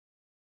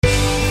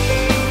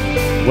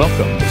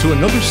Welcome to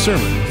another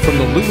sermon from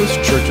the Lewes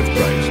Church of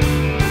Christ.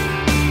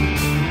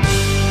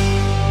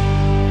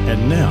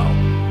 And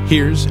now,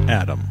 here's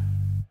Adam.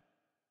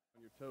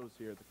 On your toes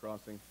here at the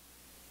crossing.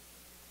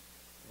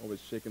 Always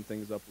shaking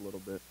things up a little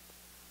bit.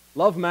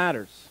 Love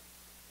matters.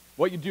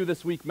 What you do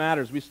this week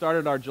matters. We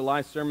started our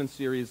July sermon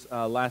series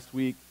last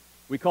week.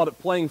 We called it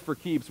Playing for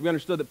Keeps. We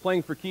understood that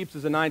playing for keeps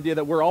is an idea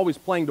that we're always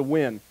playing to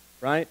win,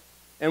 right?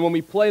 And when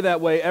we play that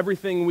way,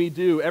 everything we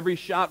do, every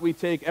shot we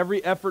take,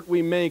 every effort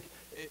we make,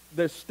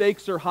 the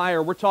stakes are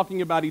higher. We're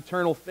talking about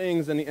eternal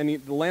things and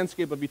the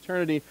landscape of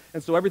eternity,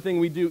 and so everything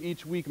we do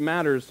each week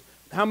matters.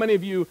 How many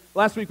of you,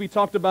 last week we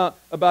talked about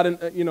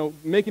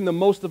making the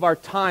most of our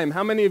time.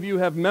 How many of you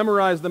have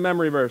memorized the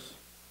memory verse?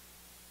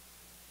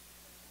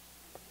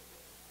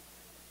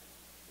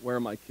 Where are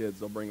my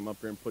kids? I'll bring them up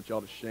here and put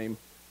y'all to shame.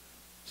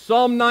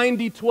 Psalm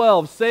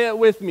 90:12, say it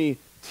with me.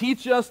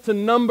 Teach us to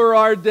number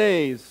our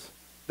days,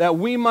 that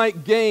we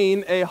might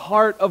gain a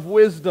heart of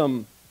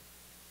wisdom.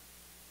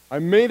 I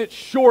made it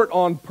short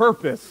on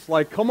purpose.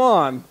 Like, come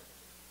on.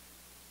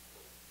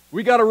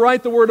 We got to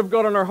write the Word of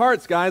God on our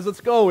hearts, guys. Let's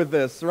go with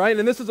this, right?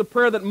 And this is a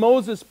prayer that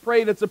Moses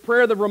prayed. It's a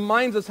prayer that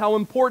reminds us how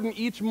important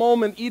each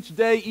moment, each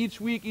day, each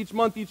week, each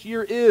month, each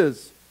year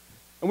is.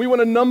 And we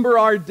want to number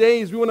our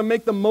days. We want to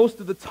make the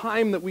most of the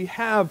time that we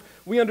have.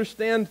 We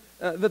understand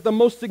that the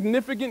most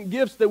significant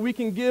gifts that we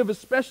can give,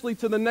 especially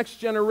to the next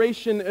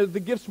generation, are the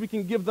gifts we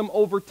can give them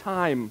over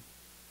time.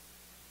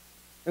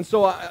 And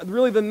so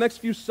really the next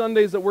few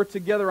Sundays that we're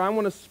together, I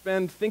want to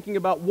spend thinking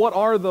about what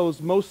are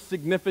those most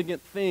significant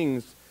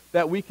things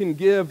that we can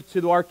give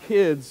to our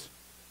kids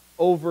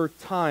over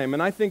time.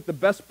 And I think the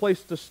best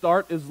place to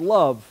start is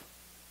love.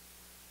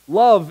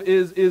 Love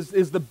is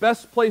the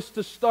best place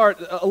to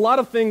start. A lot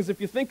of things, if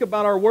you think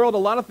about our world, a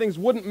lot of things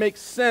wouldn't make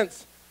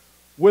sense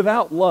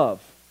without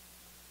love.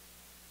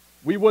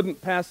 We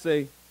wouldn't pass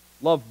a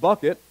love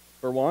bucket,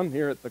 for one,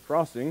 here at the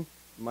crossing.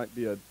 It might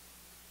be a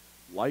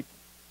like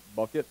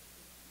bucket.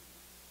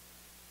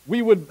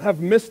 We would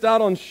have missed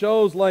out on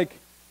shows like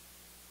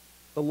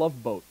The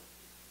Love Boat.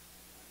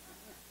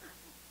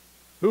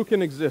 Who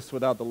can exist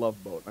without The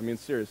Love Boat? I mean,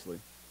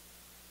 seriously.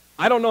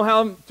 I don't know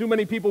how too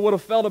many people would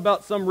have felt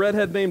about some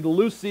redhead named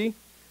Lucy,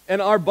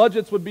 and our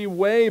budgets would be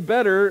way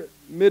better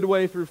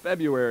midway through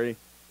February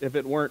if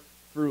it weren't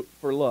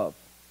for love,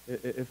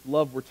 if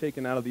love were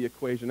taken out of the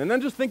equation. And then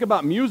just think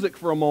about music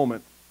for a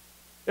moment.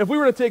 If we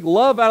were to take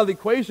love out of the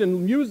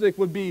equation, music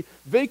would be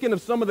vacant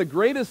of some of the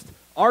greatest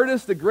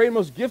artists, the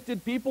most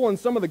gifted people, and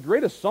some of the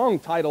greatest song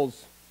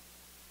titles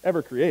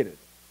ever created.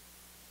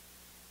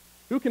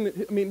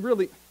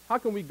 Really, how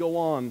can we go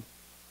on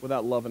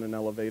without love in an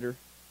elevator?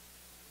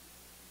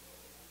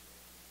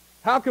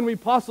 How can we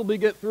possibly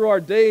get through our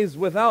days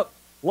without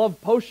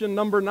love potion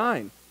number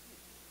 9?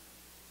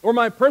 Or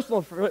my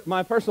personal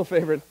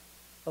favorite,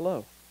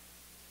 hello,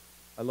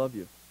 I love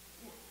you.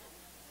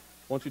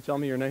 Won't you tell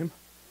me your name?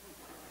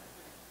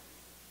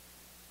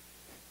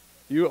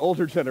 You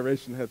older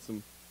generation had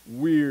some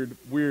weird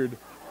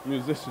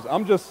musicians.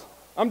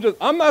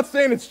 I'm not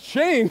saying it's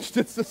changed.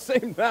 It's the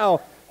same now.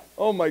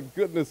 Oh my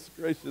goodness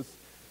gracious.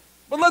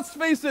 But let's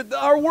face it,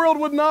 our world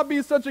would not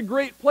be such a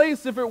great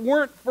place if it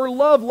weren't for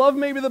love. Love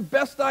may be the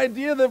best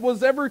idea that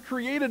was ever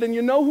created. And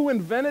you know who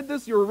invented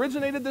this, who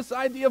originated this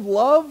idea of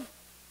love?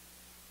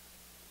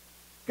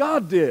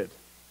 God did.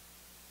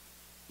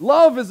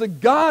 Love is a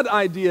God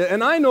idea,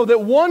 and I know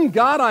that one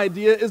God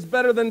idea is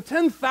better than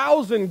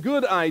 10,000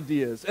 good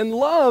ideas. And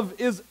love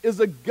is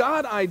a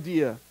God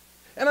idea.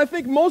 And I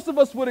think most of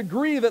us would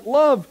agree that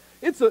love,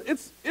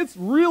 it's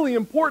really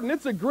important.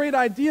 It's a great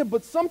idea,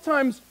 but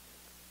sometimes,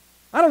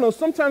 I don't know,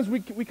 sometimes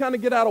we kind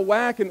of get out of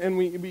whack and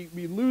we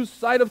lose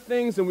sight of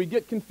things and we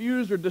get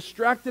confused or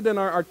distracted, and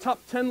our top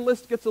 10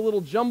 list gets a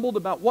little jumbled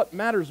about what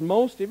matters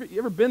most. You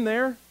ever been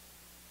there?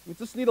 We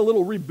just need a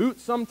little reboot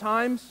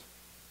sometimes.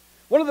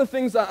 One of the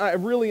things I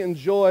really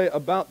enjoy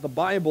about the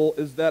Bible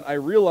is that I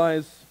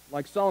realize,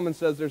 like Solomon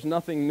says, there's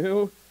nothing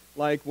new.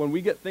 Like when we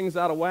get things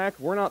out of whack,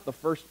 we're not the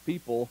first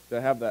people to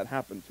have that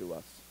happen to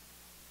us.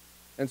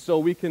 And so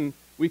we can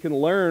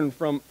learn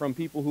from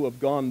people who have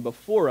gone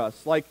before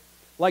us, like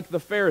the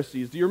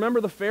Pharisees. Do you remember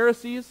the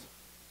Pharisees?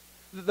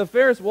 The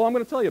Pharisees, well, I'm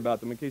going to tell you about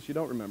them in case you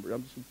don't remember.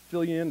 I'm just going to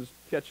fill you in, just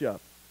catch you up,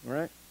 all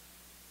right?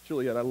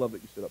 Juliet, I love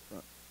that you sit up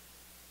front.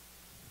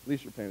 At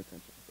least you're paying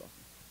attention. That's awesome.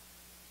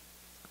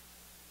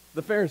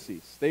 The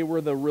Pharisees, they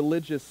were the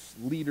religious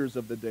leaders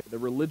of the day, the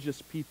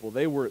religious people.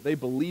 They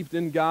believed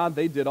in God.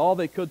 They did all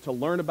they could to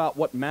learn about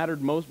what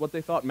mattered most, what they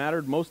thought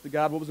mattered most to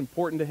God, what was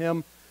important to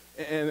Him,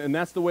 and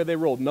that's the way they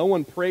rolled. No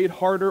one prayed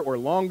harder or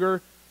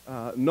longer.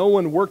 No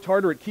one worked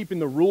harder at keeping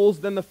the rules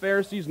than the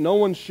Pharisees. No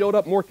one showed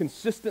up more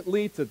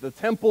consistently to the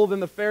temple than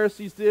the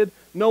Pharisees did.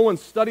 No one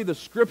studied the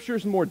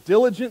Scriptures more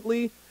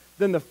diligently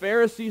than the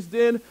Pharisees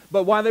did.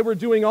 But while they were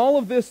doing all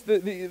of this,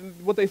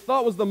 what they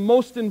thought was the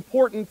most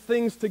important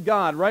things to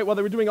God, right? While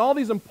they were doing all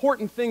these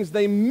important things,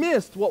 they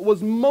missed what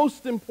was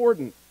most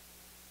important.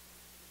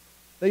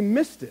 They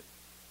missed it.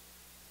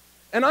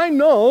 And I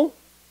know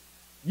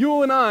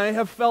You and I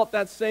have felt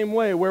that same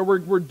way, where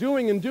we're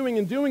doing and doing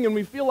and doing, and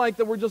we feel like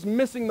that we're just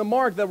missing the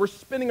mark, that we're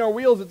spinning our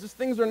wheels, that just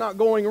things are not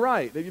going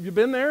right. Have you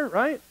been there,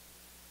 right?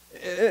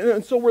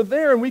 And so we're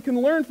there, and we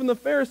can learn from the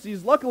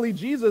Pharisees. Luckily,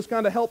 Jesus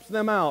kind of helps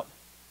them out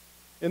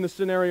in the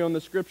scenario in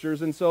the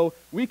Scriptures, and so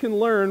we can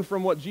learn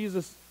from what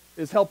Jesus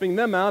is helping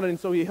them out, and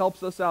so he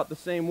helps us out the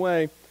same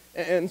way.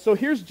 And so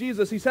here's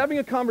Jesus. He's having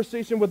a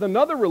conversation with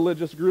another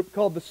religious group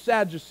called the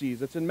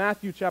Sadducees. It's in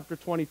Matthew chapter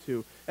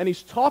 22. And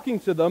he's talking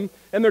to them,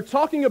 and they're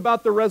talking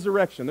about the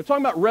resurrection. They're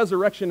talking about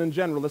resurrection in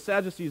general. The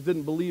Sadducees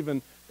didn't believe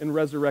in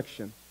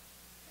resurrection.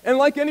 And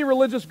like any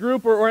religious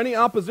group or any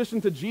opposition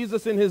to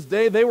Jesus in his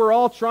day, they were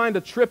all trying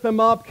to trip him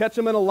up, catch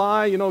him in a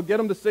lie, get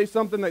him to say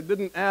something that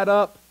didn't add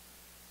up.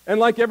 And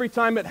like every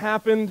time it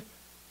happened,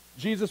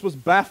 Jesus was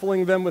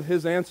baffling them with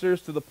his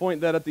answers, to the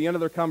point that at the end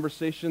of their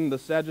conversation, the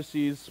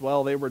Sadducees,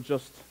 well, they were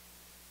just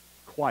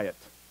quiet.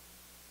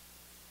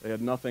 They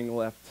had nothing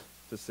left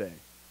to say.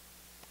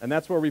 And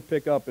that's where we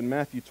pick up in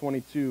Matthew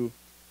 22,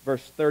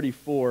 verse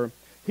 34.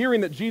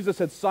 Hearing that Jesus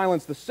had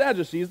silenced the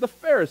Sadducees, the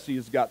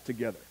Pharisees got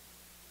together.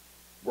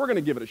 We're going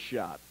to give it a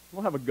shot.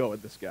 We'll have a go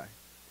at this guy.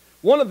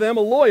 One of them,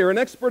 a lawyer, an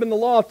expert in the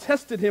law,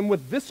 tested him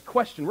with this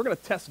question. We're going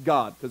to test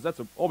God, because that's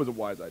always a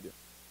wise idea.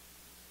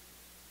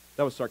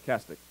 That was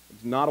sarcastic.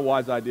 It's not a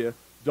wise idea.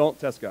 Don't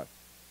test God.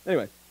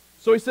 Anyway,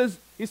 so he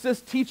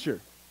says, teacher,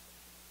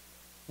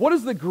 what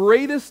is the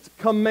greatest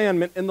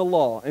commandment in the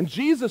law? And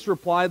Jesus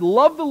replied,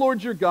 love the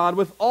Lord your God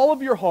with all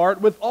of your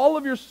heart, with all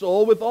of your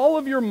soul, with all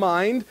of your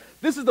mind.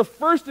 This is the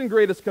first and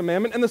greatest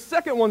commandment. And the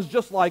second one's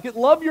just like it.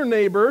 Love your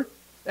neighbor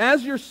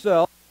as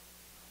yourself.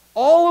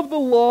 All of the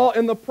law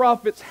and the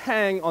prophets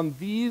hang on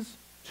these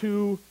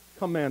two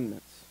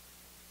commandments.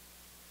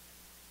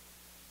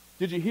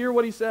 Did you hear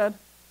what he said?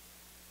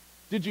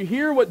 Did you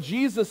hear what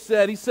Jesus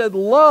said? He said,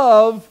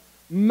 love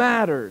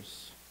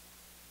matters.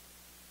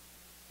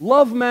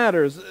 Love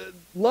matters.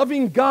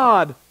 Loving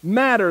God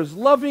matters.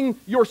 Loving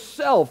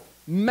yourself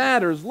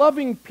matters.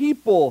 Loving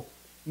people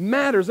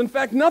matters. In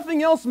fact,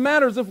 nothing else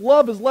matters if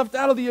love is left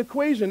out of the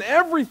equation.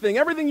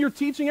 Everything you're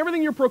teaching,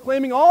 everything you're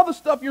proclaiming, all the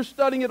stuff you're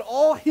studying, it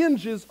all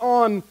hinges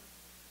on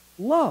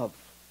love.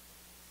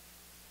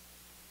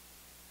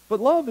 But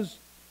love is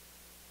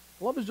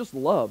just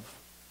love,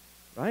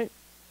 right?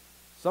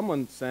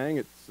 Someone sang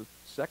it's a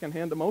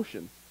secondhand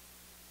emotion.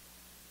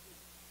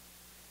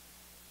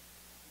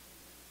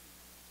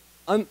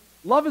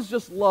 Love is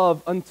just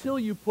love until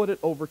you put it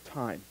over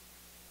time.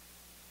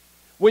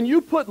 When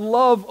you put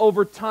love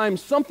over time,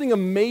 something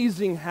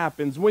amazing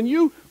happens. When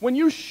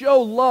you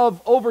show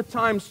love over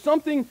time,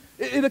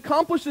 it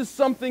accomplishes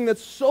something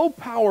that's so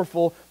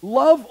powerful.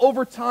 Love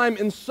over time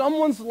in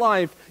someone's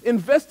life,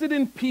 invested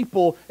in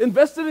people,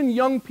 invested in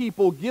young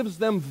people, gives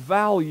them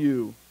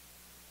value.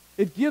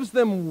 It gives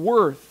them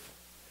worth.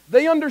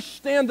 They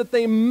understand that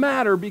they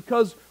matter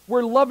because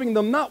we're loving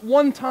them not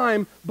one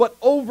time, but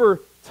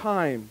over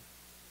time.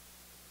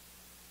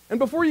 And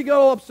before you get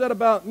all upset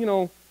about,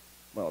 well,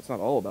 it's not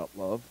all about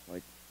love.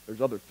 Like,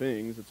 there's other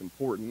things that's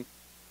important.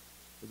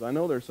 Because I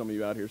know there's some of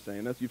you out here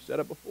saying this. You've said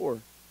it before.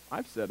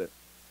 I've said it.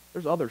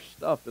 There's other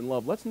stuff than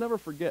love. Let's never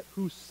forget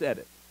who said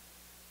it.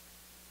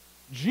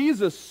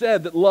 Jesus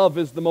said that love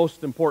is the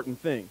most important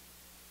thing.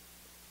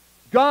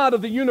 God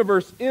of the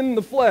universe in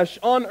the flesh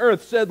on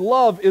earth said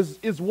love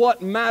is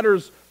what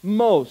matters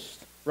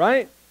most,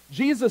 right?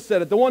 Jesus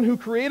said it. The one who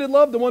created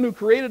love, the one who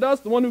created us,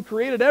 the one who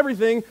created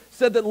everything,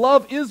 said that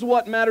love is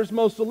what matters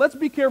most. So let's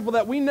be careful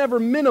that we never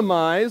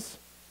minimize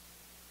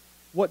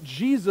what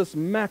Jesus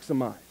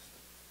maximized.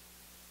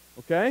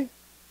 Okay?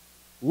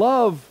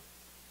 Love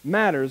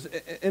matters.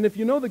 And if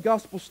you know the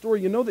gospel story,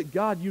 you know that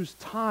God used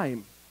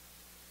time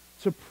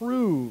to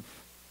prove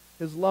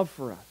his love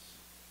for us.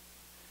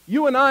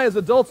 You and I as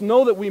adults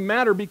know that we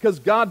matter because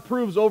God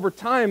proves over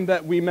time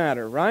that we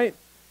matter, right?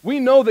 We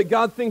know that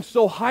God thinks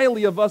so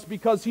highly of us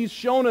because he's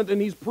shown it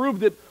and he's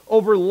proved it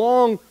over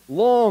long,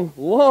 long,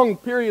 long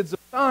periods of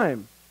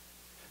time.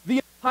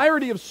 The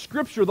entirety of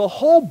Scripture, the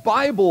whole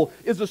Bible,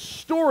 is a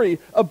story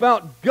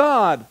about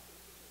God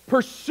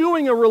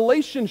pursuing a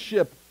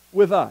relationship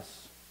with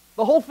us.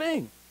 The whole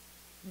thing.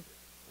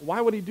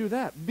 Why would he do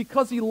that?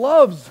 Because he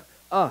loves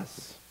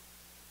us.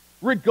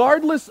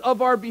 Regardless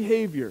of our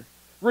behavior,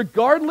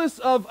 regardless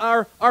of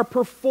our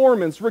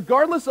performance,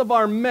 regardless of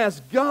our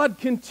mess, God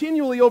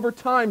continually over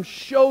time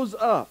shows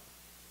up.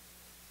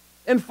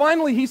 And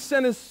finally, he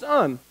sent his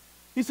son.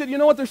 He said, you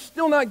know what, they're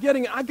still not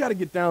getting it. I got to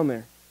get down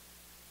there.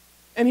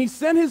 And he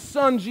sent his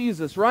son,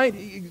 Jesus, right?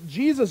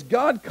 Jesus,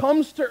 God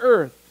comes to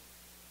earth.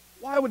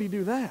 Why would he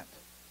do that?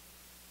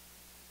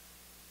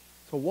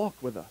 To walk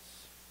with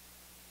us.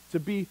 To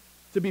be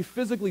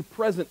physically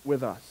present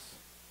with us.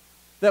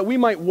 That we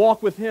might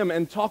walk with him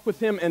and talk with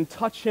him and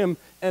touch him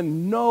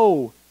and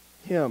know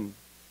him.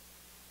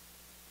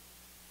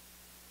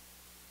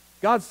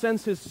 God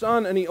sends his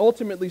son and he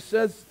ultimately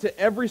says to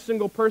every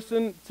single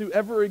person to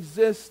ever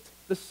exist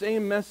the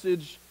same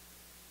message: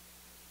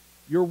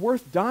 you're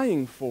worth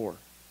dying for.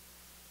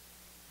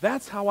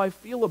 That's how I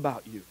feel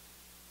about you.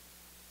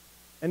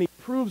 And he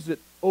proves it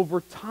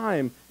over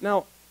time.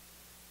 Now,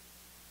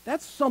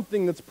 That's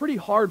something that's pretty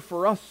hard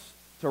for us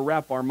to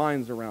wrap our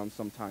minds around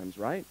sometimes,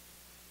 right?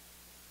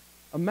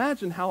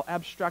 Imagine how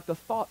abstract a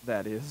thought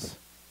that is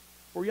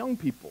for young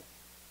people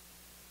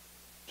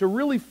to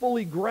really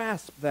fully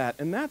grasp that.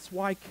 And that's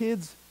why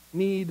kids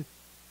need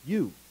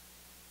you.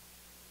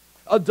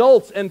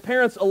 Adults and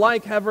parents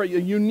alike have a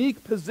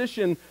unique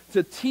position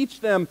to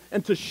teach them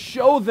and to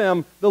show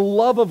them the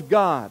love of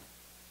God.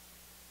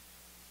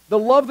 The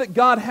love that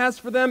God has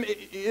for them,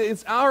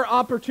 it's our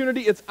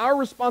opportunity, it's our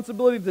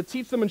responsibility to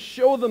teach them and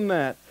show them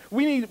that.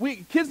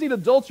 Kids need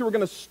adults who are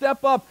going to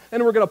step up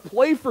and who are going to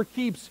play for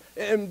keeps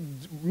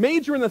and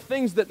major in the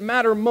things that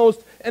matter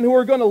most, and who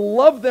are going to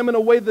love them in a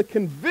way that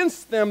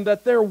convince them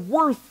that they're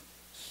worth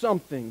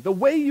something. The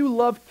way you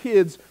love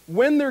kids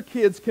when they're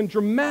kids can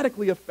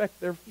dramatically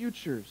affect their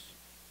futures.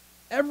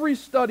 Every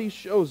study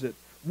shows it.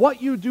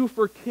 What you do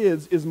for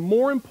kids is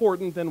more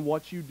important than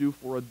what you do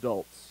for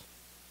adults.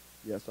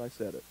 Yes, I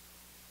said it.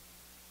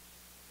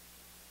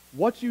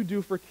 What you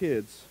do for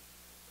kids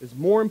is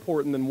more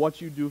important than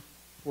what you do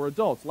for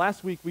adults.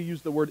 Last week we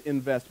used the word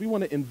invest. We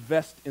want to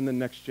invest in the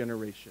next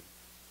generation.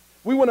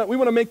 We want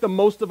to make the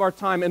most of our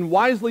time and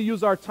wisely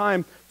use our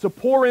time to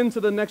pour into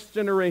the next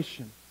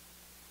generation.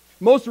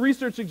 Most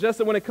research suggests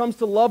that when it comes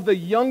to love, the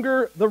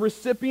younger the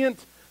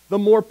recipient, the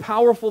more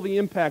powerful the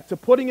impact. To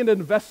putting it in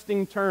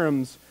investing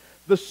terms,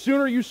 the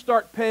sooner you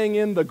start paying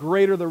in, the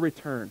greater the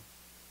return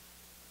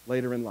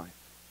later in life.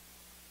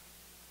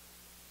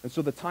 And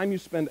so the time you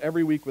spend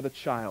every week with a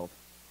child,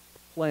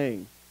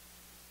 playing,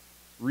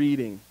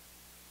 reading,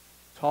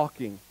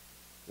 talking,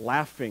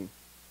 laughing,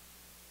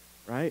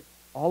 right?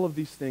 All of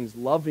these things,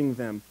 loving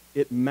them,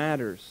 it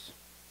matters.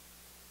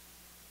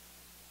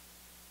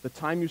 The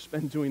time you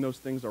spend doing those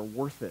things are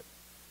worth it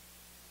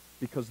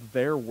because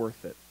they're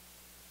worth it.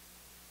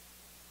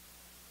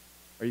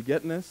 Are you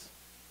getting this?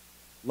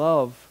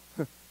 Love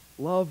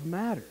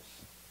matters.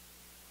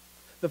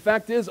 The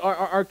fact is,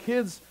 our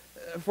kids,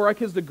 for our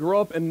kids to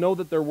grow up and know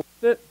that they're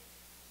worth it,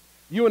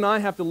 you and I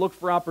have to look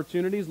for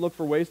opportunities, look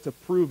for ways to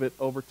prove it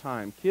over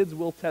time. Kids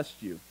will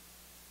test you.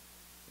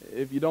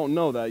 If you don't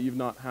know that, you've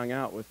not hung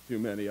out with too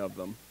many of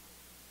them.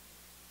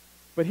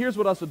 But here's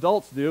what us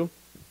adults do.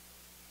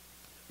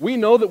 We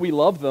know that we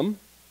love them.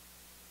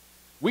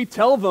 We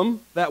tell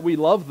them that we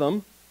love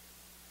them.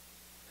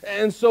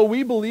 And so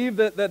we believe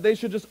that they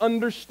should just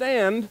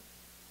understand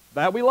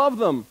that we love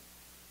them.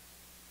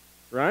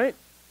 Right?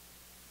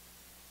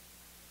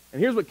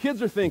 And here's what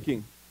kids are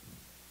thinking.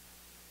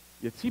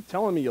 You keep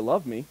telling me you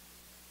love me.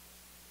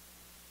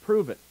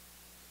 Prove it.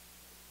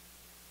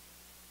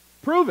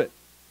 Prove it.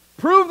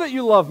 Prove that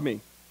you love me.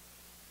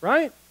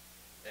 Right?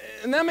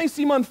 And that may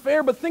seem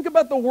unfair, but think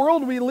about the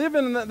world we live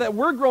in and that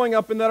we're growing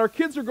up in, that our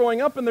kids are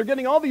growing up in. They're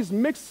getting all these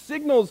mixed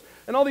signals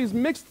and all these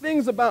mixed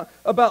things about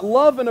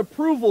love and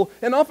approval.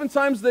 And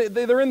oftentimes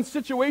they're in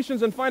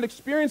situations and find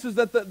experiences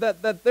that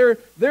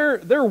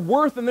their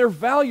worth and their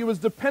value is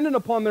dependent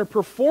upon their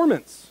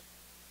performance.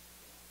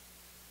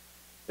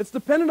 It's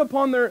dependent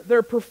upon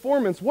their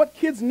performance. What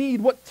kids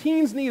need, what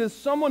teens need is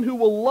someone who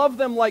will love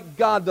them like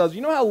God does.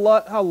 You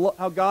know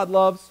how God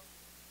loves?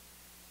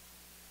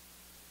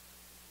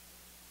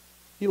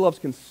 He loves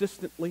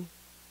consistently.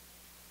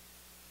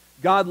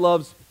 God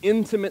loves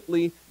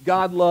intimately.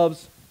 God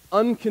loves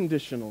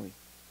unconditionally.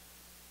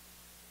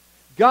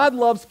 God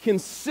loves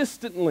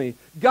consistently.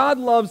 God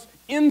loves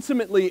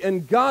intimately.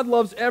 And God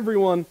loves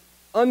everyone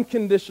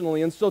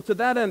unconditionally. And so to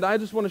that end, I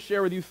just want to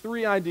share with you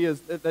 3 ideas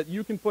that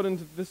you can put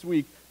into this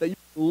week, that you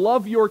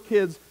love your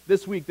kids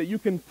this week, that you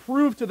can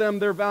prove to them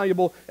they're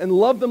valuable and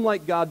love them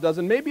like God does.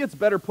 And maybe it's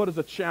better put as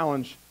a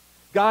challenge.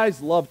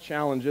 Guys love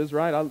challenges,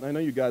 right? I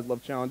know you guys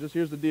love challenges.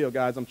 Here's the deal,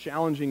 guys. I'm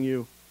challenging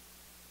you.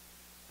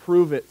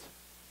 Prove it.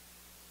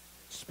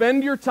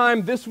 Spend your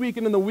time this week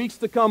and in the weeks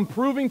to come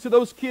proving to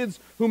those kids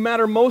who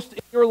matter most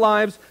in your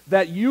lives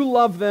that you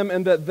love them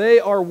and that they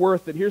are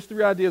worth it. Here's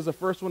 3 ideas. The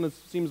first one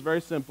seems very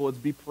simple. It's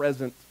be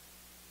present.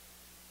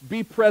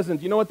 Be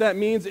present. You know what that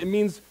means? It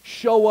means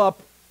show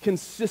up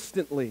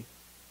consistently.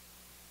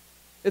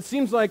 It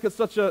seems like it's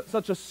such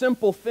a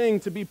simple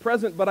thing to be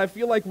present, but I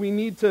feel like we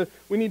need to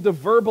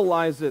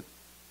verbalize it.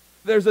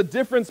 There's a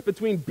difference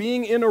between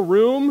being in a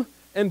room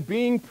and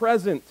being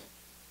present.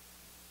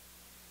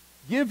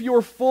 Give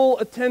your full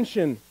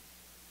attention.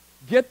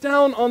 Get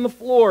down on the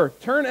floor.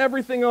 Turn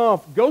everything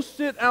off. Go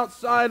sit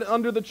outside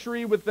under the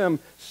tree with them.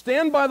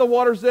 Stand by the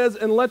water's edge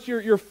and let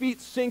your feet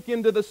sink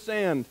into the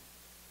sand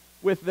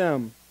with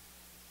them.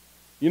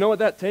 You know what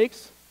that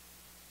takes?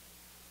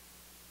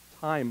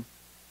 Time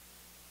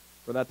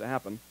for that to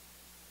happen.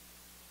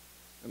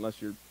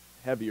 Unless you're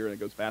heavier and it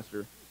goes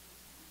faster.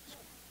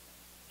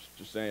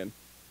 Just saying.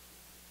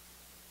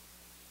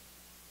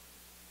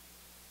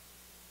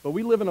 But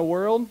we live in a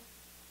world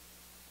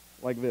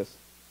like this.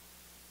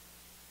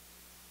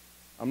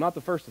 I'm not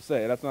the first to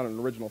say it. That's not an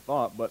original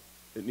thought, but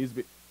it needs to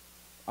be.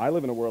 I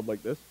live in a world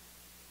like this.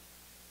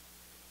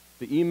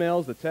 The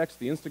emails, the texts,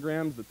 the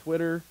Instagrams, the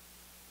Twitter,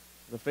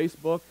 the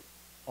Facebook,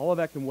 all of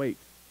that can wait.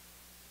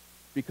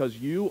 Because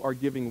you are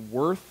giving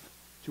worth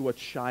to a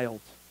child.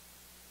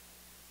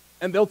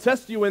 And they'll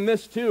test you in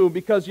this too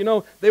because,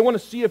 they want to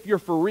see if you're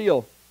for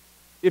real.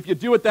 If you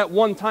do it that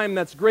one time,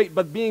 that's great,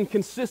 but being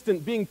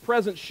consistent, being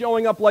present,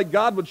 showing up like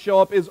God would show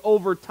up is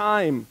over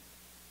time.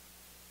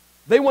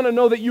 They want to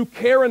know that you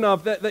care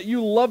enough, that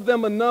you love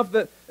them enough,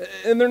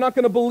 and they're not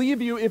going to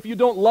believe you if you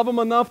don't love them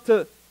enough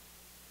to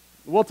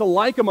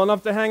like them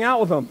enough to hang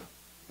out with them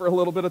for a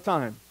little bit of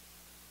time.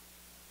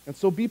 And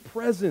so be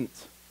present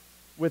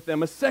with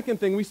them. A second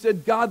thing, we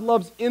said God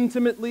loves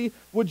intimately.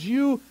 Would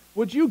you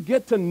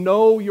get to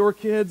know your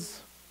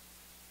kids?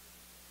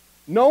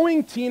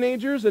 Knowing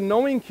teenagers and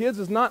knowing kids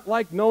is not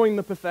like knowing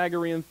the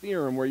Pythagorean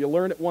theorem where you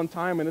learn it one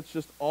time and it's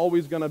just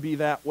always going to be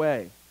that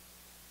way.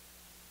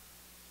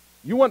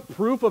 You want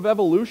proof of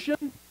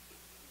evolution?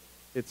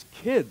 It's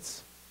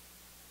kids.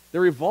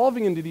 They're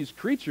evolving into these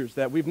creatures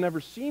that we've never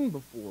seen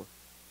before.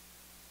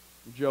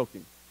 I'm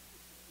joking,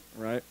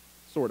 right?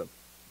 Sort of.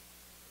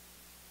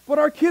 But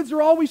our kids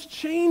are always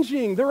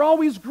changing. They're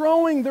always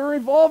growing. They're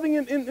evolving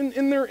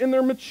in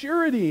their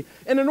maturity.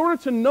 And in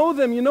order to know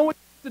them, you know what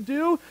you have to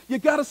do? You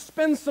got to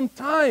spend some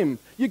time.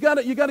 You got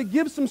to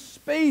give some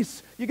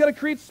space. You got to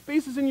create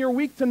spaces in your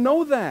week to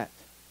know that,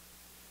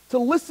 to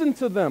listen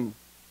to them,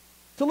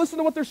 to listen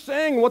to what they're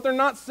saying, what they're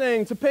not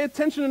saying, to pay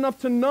attention enough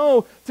to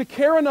know, to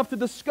care enough to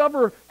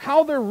discover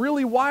how they're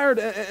really wired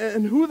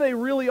and who they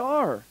really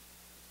are.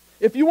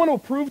 If you want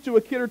to prove to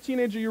a kid or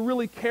teenager you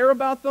really care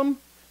about them,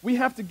 we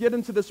have to get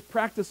into this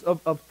practice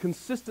of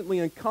consistently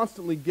and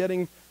constantly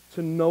getting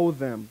to know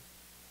them.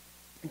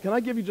 And can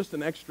I give you just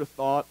an extra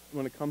thought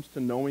when it comes to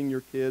knowing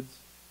your kids?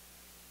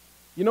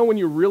 You know, when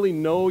you really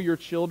know your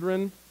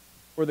children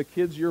or the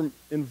kids you're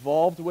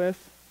involved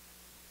with,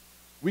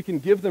 we can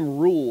give them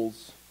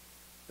rules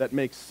that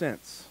make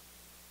sense.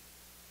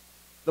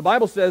 The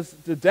Bible says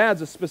to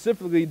dads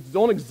specifically,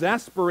 don't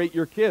exasperate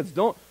your kids.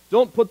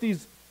 Don't put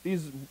these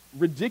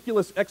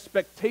ridiculous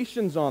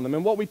expectations on them.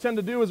 And what we tend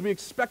to do is we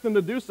expect them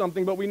to do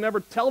something, but we never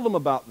tell them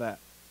about that.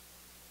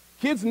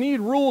 Kids need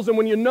rules, and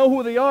when you know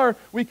who they are,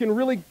 we can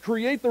really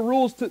create the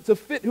rules to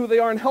fit who they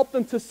are and help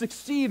them to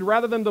succeed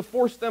rather than to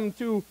force them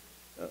to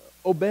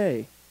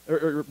obey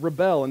or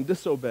rebel and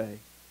disobey.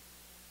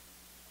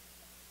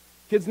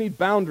 Kids need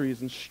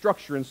boundaries and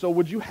structure, and so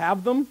would you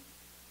have them?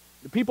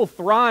 People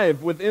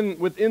thrive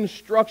within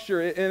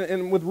structure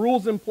and with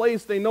rules in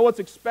place. They know what's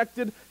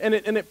expected, and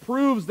it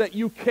proves that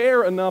you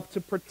care enough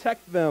to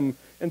protect them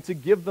and to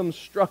give them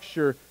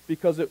structure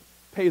because it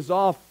pays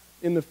off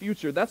in the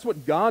future. That's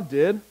what God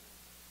did.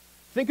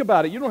 Think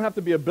about it. You don't have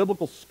to be a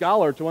biblical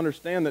scholar to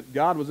understand that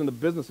God was in the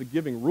business of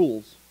giving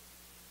rules.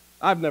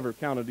 I've never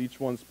counted each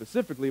one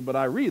specifically, but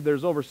I read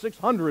there's over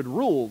 600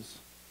 rules.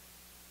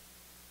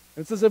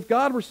 And it's as if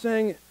God were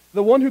saying,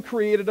 the one who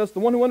created us, the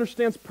one who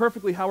understands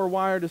perfectly how we're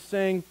wired, is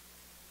saying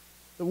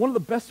that one of the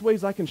best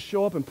ways I can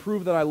show up and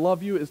prove that I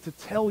love you is to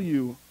tell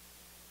you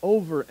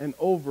over and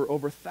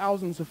over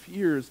thousands of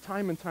years,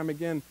 time and time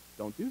again,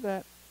 don't do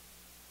that.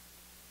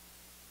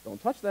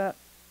 Don't touch that.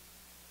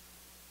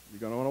 You're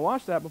going to want to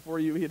wash that before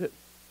you eat it.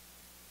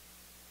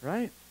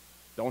 Right?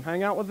 Don't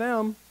hang out with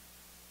them.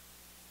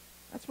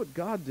 That's what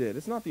God did.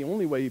 It's not the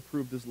only way he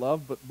proved his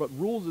love, but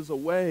rules is a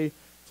way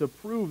to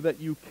prove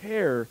that you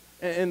care.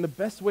 And the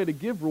best way to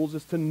give rules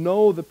is to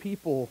know the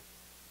people,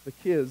 the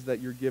kids that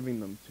you're giving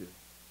them to.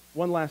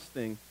 One last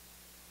thing.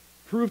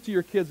 Prove to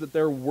your kids that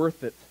they're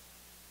worth it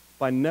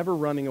by never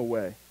running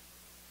away.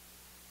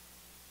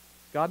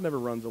 God never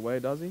runs away,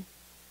 does he?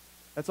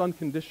 That's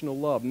unconditional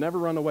love. Never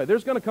run away.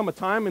 There's going to come a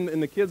time in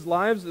the kids'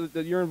 lives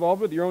that you're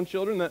involved with, your own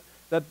children,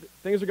 that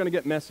things are going to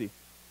get messy.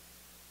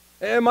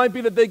 It might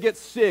be that they get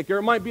sick, or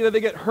it might be that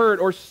they get hurt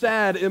or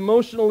sad,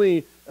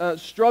 emotionally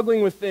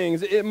struggling with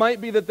things. It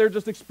might be that they're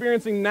just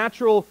experiencing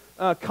natural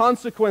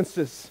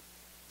consequences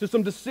to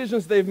some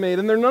decisions they've made.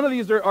 And none of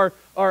these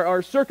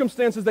are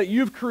circumstances that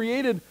you've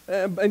created,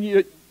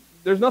 and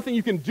there's nothing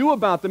you can do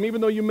about them, even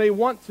though you may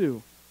want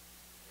to.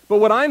 But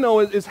what I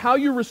know is how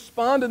you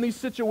respond in these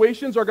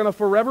situations are going to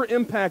forever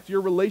impact your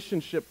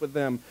relationship with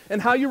them.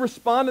 And how you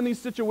respond in these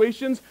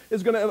situations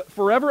is going to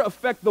forever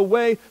affect the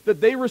way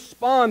that they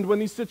respond when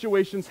these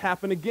situations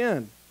happen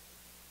again.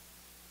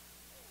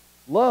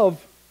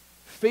 Love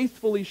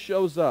faithfully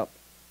shows up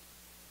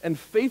and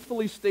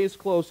faithfully stays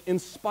close in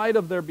spite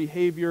of their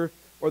behavior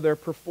or their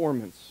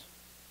performance.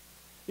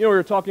 You know, we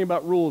were talking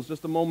about rules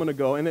just a moment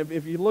ago, and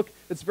if you look,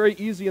 it's very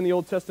easy in the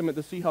Old Testament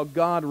to see how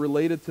God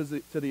related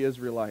to the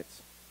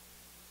Israelites.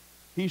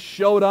 He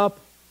showed up,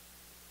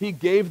 he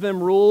gave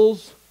them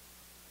rules,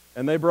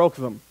 and they broke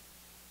them.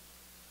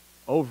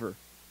 Over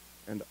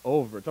and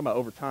over. Talking about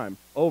over time.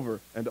 Over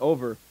and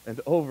over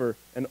and over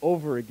and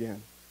over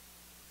again.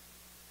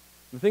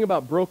 The thing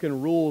about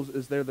broken rules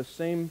is they're the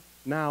same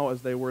now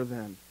as they were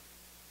then.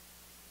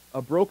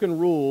 A broken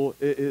rule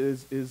it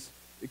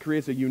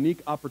creates a unique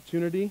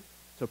opportunity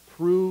to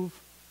prove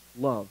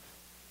love.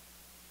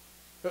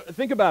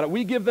 Think about it.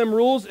 We give them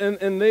rules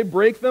and they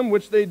break them,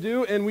 which they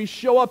do, and we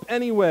show up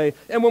anyway.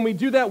 And when we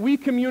do that, we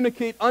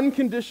communicate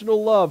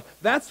unconditional love.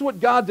 That's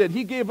what God did.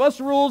 He gave us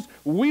rules,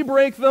 we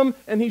break them,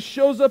 and he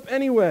shows up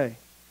anyway.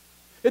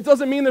 It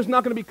doesn't mean there's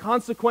not going to be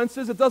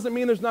consequences. It doesn't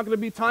mean there's not going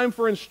to be time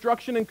for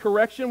instruction and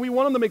correction. We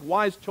want them to make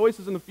wise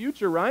choices in the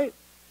future, right?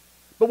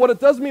 But what it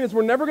does mean is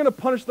we're never going to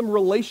punish them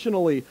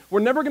relationally.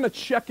 We're never going to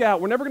check out.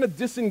 We're never going to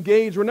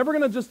disengage. We're never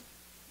going to just,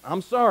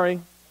 I'm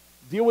sorry,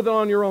 deal with it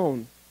on your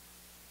own.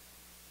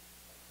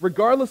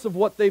 Regardless of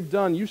what they've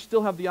done, you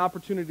still have the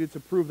opportunity to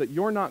prove that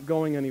you're not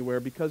going anywhere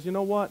because you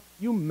know what?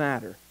 You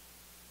matter.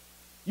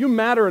 You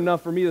matter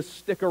enough for me to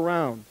stick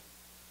around.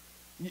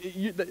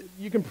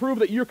 You can prove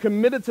that you're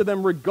committed to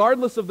them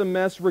regardless of the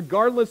mess,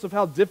 regardless of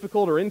how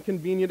difficult or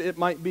inconvenient it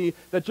might be,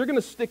 that you're going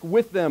to stick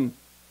with them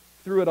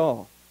through it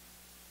all.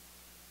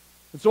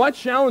 And so I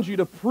challenge you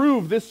to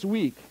prove this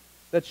week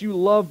that you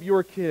love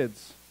your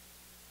kids.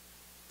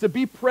 To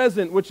be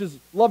present, which is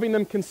loving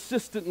them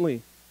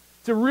consistently.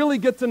 To really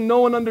get to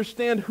know and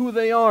understand who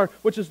they are,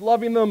 which is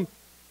loving them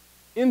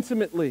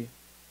intimately.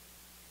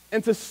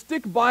 And to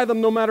stick by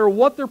them no matter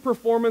what their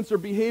performance or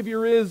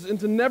behavior is, and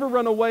to never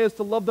run away is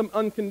to love them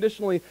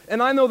unconditionally.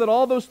 And I know that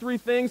all those three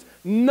things,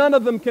 none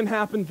of them can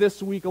happen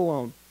this week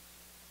alone.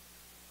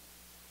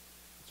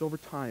 It's over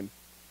time.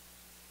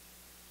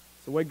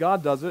 It's the way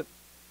God does it.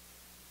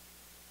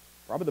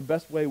 Probably the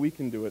best way we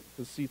can do it,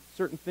 because see,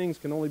 certain things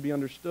can only be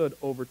understood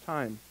over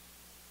time.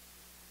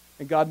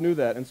 And God knew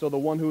that, and so the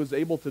one who is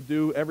able to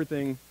do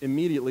everything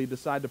immediately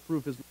decided to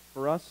prove his love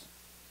for us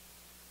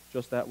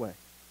just that way.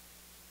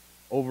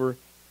 Over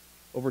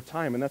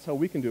time, and that's how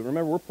we can do it.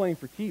 Remember, we're playing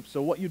for keeps,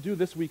 so what you do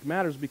this week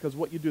matters because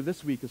what you do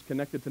this week is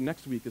connected to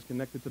next week, is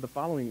connected to the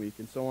following week,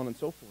 and so on and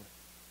so forth.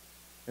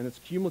 And it's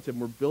cumulative,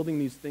 and we're building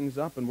these things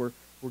up, and we're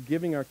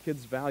giving our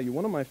kids value.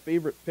 One of my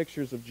favorite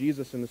pictures of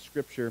Jesus in the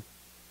Scripture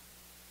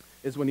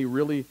is when he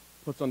really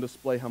puts on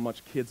display how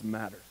much kids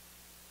matter.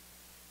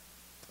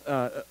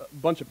 A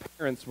bunch of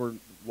parents were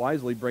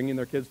wisely bringing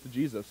their kids to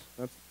Jesus.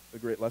 That's a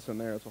great lesson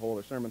there. That's a whole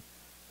other sermon.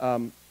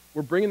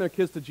 We're bringing their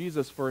kids to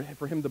Jesus for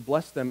him to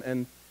bless them,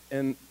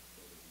 and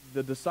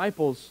the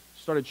disciples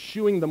started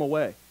shooing them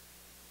away.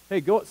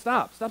 Hey, go,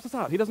 stop.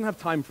 He doesn't have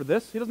time for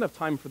this. He doesn't have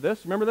time for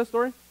this. Remember this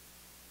story?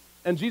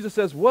 And Jesus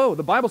says, whoa,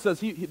 the Bible says,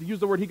 he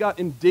used the word, he got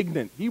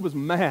indignant. He was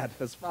mad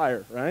as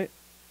fire, right?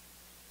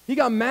 He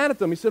got mad at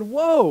them. He said,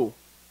 whoa,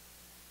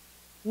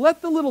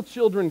 let the little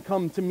children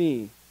come to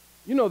me.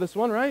 You know this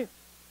one, right?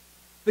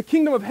 The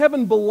kingdom of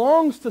heaven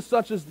belongs to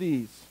such as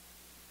these,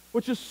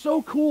 which is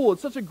so cool.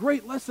 It's such a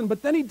great lesson.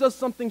 But then he does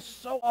something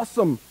so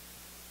awesome.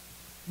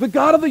 The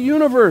God of the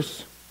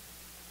universe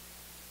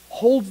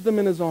holds them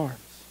in his arms.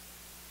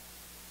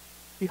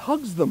 He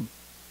hugs them.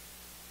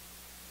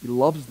 He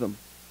loves them.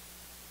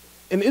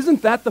 And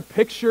isn't that the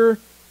picture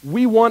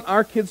we want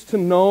our kids to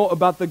know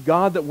about the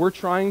God that we're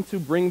trying to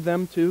bring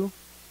them to?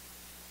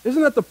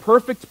 Isn't that the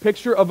perfect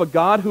picture of a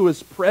God who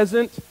is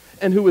present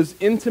and who is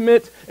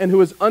intimate and who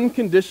is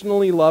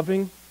unconditionally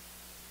loving?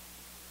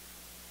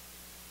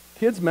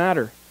 Kids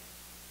matter.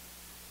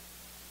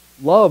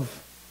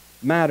 Love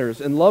matters,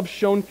 and love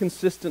shown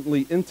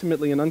consistently,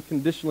 intimately, and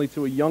unconditionally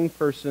to a young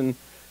person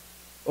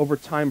over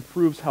time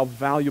proves how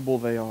valuable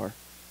they are.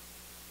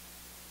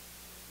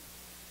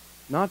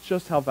 Not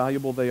just how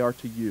valuable they are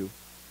to you,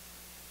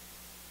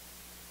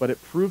 but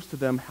it proves to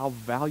them how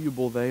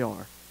valuable they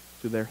are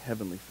to their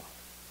Heavenly Father.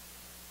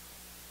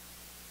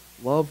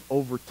 Love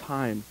over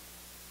time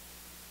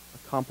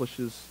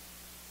accomplishes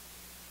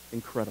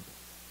incredible.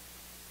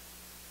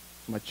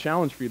 So my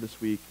challenge for you this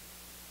week,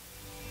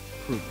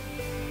 prove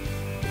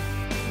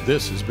it.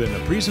 This has been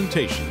a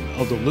presentation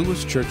of the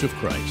Lewes Church of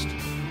Christ.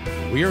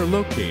 We are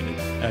located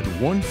at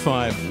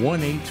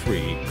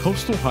 15183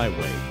 Coastal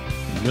Highway,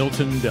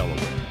 Milton, Delaware,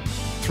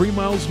 3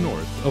 miles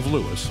north of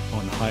Lewes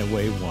on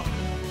Highway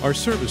 1. Our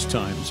service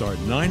times are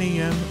 9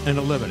 a.m. and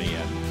 11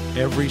 a.m.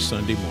 every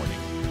Sunday morning.